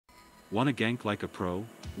Wanna gank like a pro?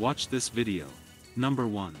 Watch this video. Number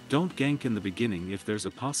 1. Don't gank in the beginning if there's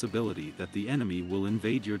a possibility that the enemy will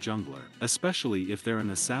invade your jungler, especially if they're an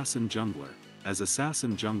assassin jungler, as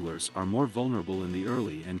assassin junglers are more vulnerable in the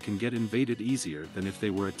early and can get invaded easier than if they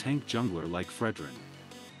were a tank jungler like Fredrin.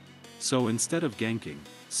 So instead of ganking,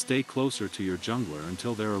 stay closer to your jungler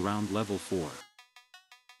until they're around level 4.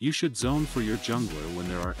 You should zone for your jungler when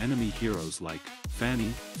there are enemy heroes like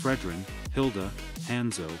Fanny, Fredrin, Hilda,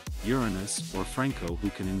 Hanzo, Uranus or Franco who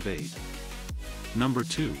can invade. Number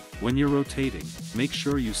 2. When you're rotating, make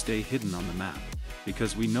sure you stay hidden on the map,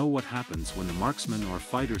 because we know what happens when the marksman or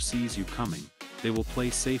fighter sees you coming, they will play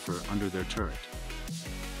safer under their turret.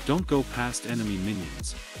 Don't go past enemy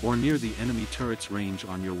minions, or near the enemy turret's range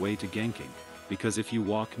on your way to ganking, because if you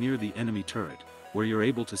walk near the enemy turret, where you're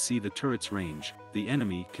able to see the turret's range, the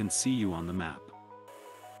enemy can see you on the map.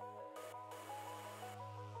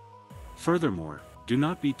 Furthermore, do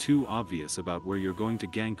not be too obvious about where you're going to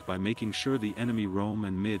gank by making sure the enemy roam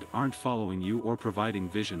and mid aren't following you or providing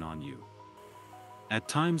vision on you. At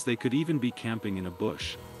times they could even be camping in a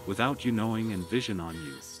bush, without you knowing and vision on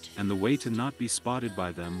you, and the way to not be spotted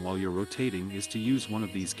by them while you're rotating is to use one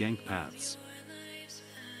of these gank paths.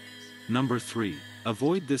 Number 3.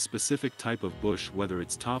 Avoid this specific type of bush whether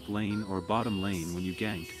it's top lane or bottom lane when you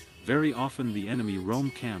gank. Very often the enemy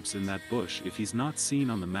roam camps in that bush if he's not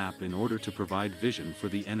seen on the map in order to provide vision for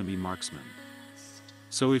the enemy marksman.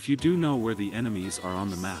 So if you do know where the enemies are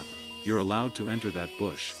on the map, you're allowed to enter that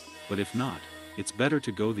bush, but if not, it's better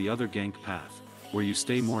to go the other gank path, where you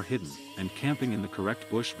stay more hidden, and camping in the correct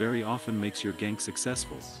bush very often makes your gank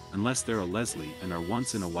successful, unless they're a Leslie and are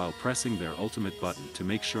once in a while pressing their ultimate button to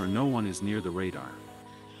make sure no one is near the radar.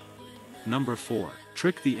 Number 4.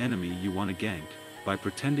 Trick the enemy you want to gank, by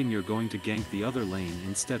pretending you're going to gank the other lane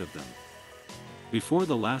instead of them. Before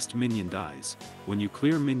the last minion dies, when you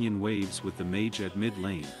clear minion waves with the mage at mid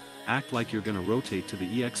lane, act like you're gonna rotate to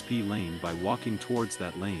the EXP lane by walking towards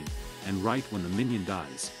that lane, and right when the minion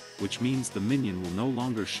dies, which means the minion will no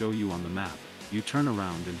longer show you on the map, you turn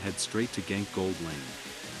around and head straight to gank gold lane.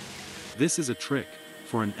 This is a trick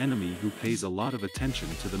for an enemy who pays a lot of attention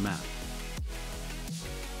to the map.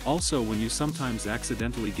 Also, when you sometimes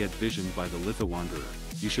accidentally get visioned by the Litho Wanderer,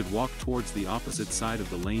 you should walk towards the opposite side of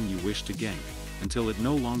the lane you wish to gank, until it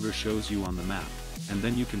no longer shows you on the map, and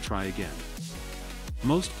then you can try again.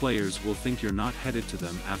 Most players will think you're not headed to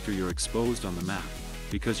them after you're exposed on the map,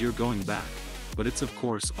 because you're going back, but it's of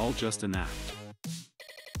course all just an act.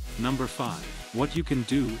 Number 5. What you can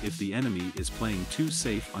do if the enemy is playing too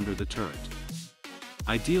safe under the turret.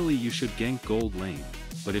 Ideally you should gank gold lane,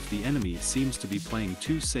 but if the enemy seems to be playing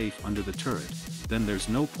too safe under the turret, then there's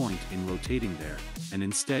no point in rotating there, and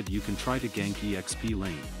instead you can try to gank EXP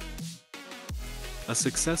lane. A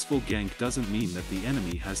successful gank doesn't mean that the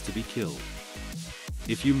enemy has to be killed.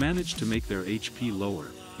 If you manage to make their HP lower,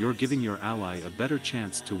 you're giving your ally a better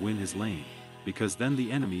chance to win his lane, because then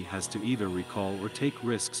the enemy has to either recall or take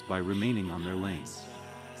risks by remaining on their lane.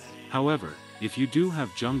 However, if you do have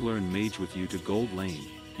jungler and mage with you to gold lane,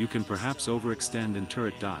 you can perhaps overextend and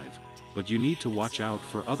turret dive, but you need to watch out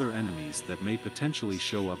for other enemies that may potentially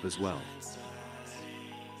show up as well.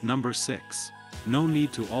 Number 6. No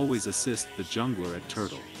need to always assist the jungler at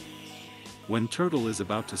turtle. When turtle is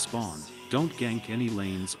about to spawn, don't gank any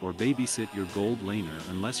lanes or babysit your gold laner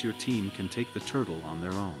unless your team can take the turtle on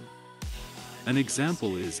their own. An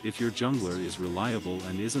example is if your jungler is reliable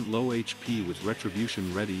and isn't low HP with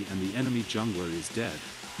retribution ready and the enemy jungler is dead,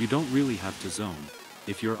 you don't really have to zone,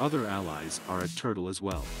 if your other allies are at turtle as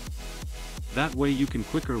well. That way you can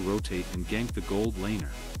quicker rotate and gank the gold laner,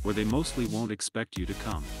 where they mostly won't expect you to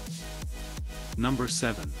come. Number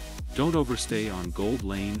 7. Don't overstay on gold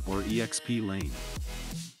lane or EXP lane.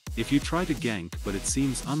 If you try to gank but it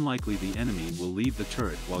seems unlikely the enemy will leave the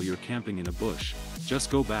turret while you're camping in a bush, just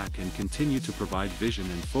go back and continue to provide vision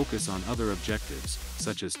and focus on other objectives,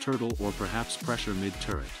 such as turtle or perhaps pressure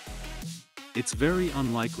mid-turret. It's very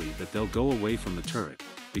unlikely that they'll go away from the turret,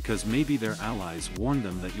 because maybe their allies warned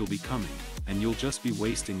them that you'll be coming, and you'll just be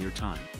wasting your time.